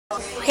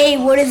Hey,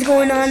 what is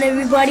going on,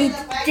 everybody?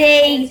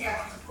 Today,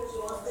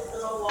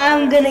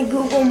 I'm gonna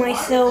Google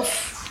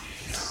myself.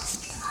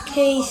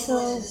 Okay,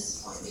 so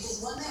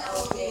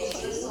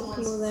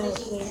pull that up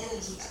there.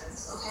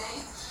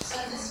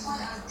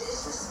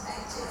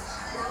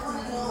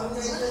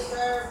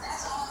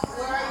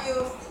 Where are you?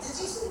 Did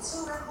you see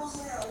two Red Bulls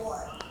in there or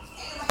what?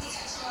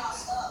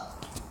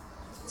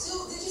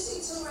 Did you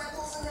see two Red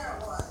Bulls in there or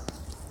what?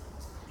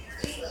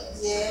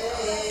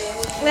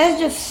 Yeah. Let's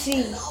just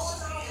see.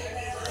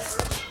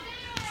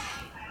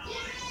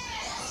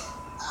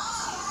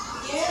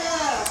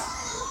 Yeah.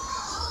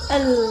 A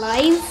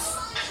live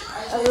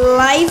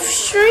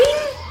stream?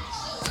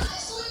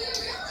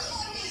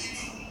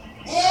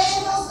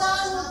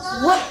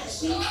 What?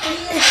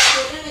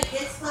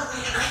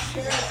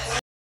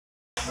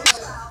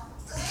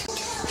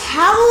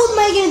 How am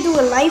I gonna do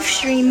a live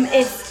stream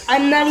if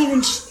I'm not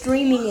even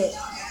streaming it?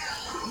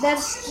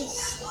 That's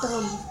just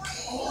dumb.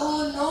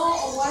 Oh no,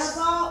 what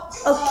about?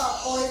 Okay.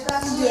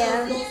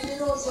 Yeah.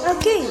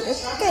 Okay,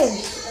 okay.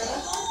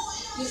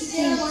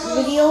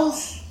 Videos.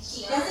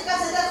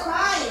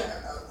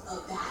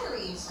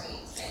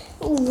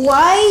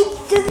 Why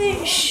does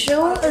it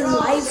show a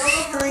live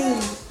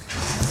stream?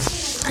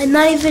 I'm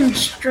not even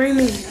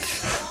streaming.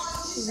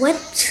 What?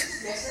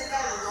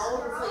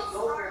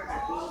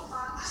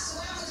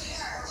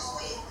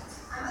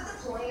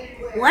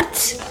 What?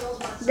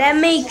 That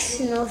makes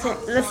no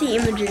sense. Let's see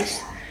images.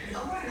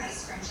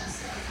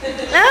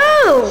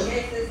 Oh!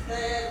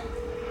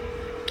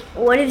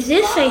 What is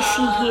this I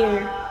see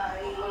here?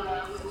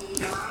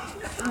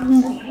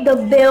 The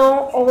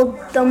Bill old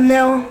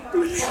thumbnail.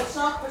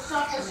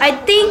 I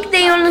think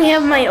they only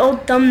have my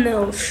old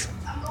thumbnails.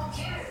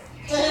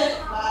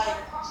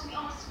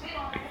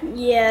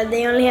 Yeah,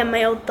 they only have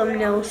my old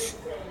thumbnails.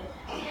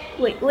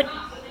 Wait, what?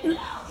 Wait,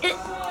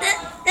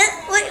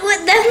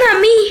 that's not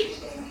me.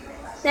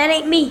 That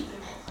ain't me.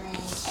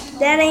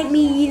 That ain't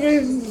me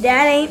either.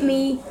 That ain't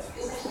me.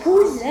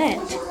 Who's that?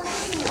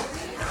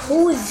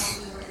 Who's?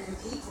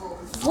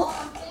 What?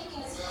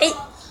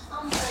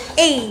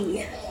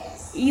 Hey,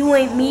 you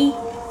ain't me.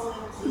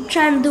 What you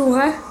trying to do,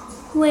 huh?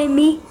 You ain't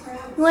me.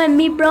 You ain't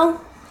me, bro.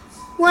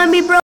 You ain't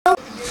me, bro.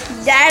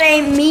 That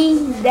ain't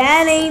me.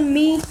 That ain't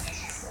me.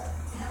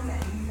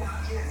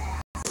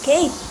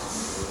 Okay.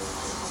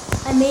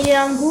 I made it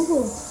on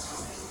Google.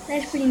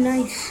 That's pretty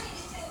nice.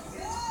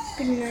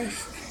 Pretty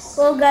nice.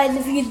 Well, guys,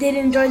 if you did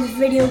enjoy this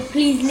video,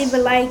 please leave a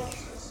like.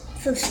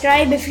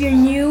 Subscribe if you're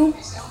new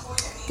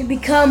to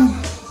become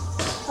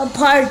a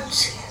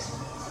part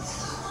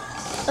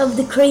of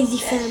the Crazy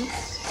Fam.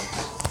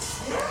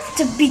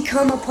 To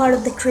become a part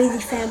of the Crazy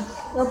Fam.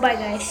 Well, bye,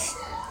 guys.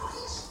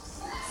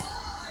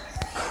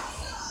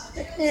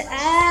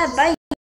 Bye.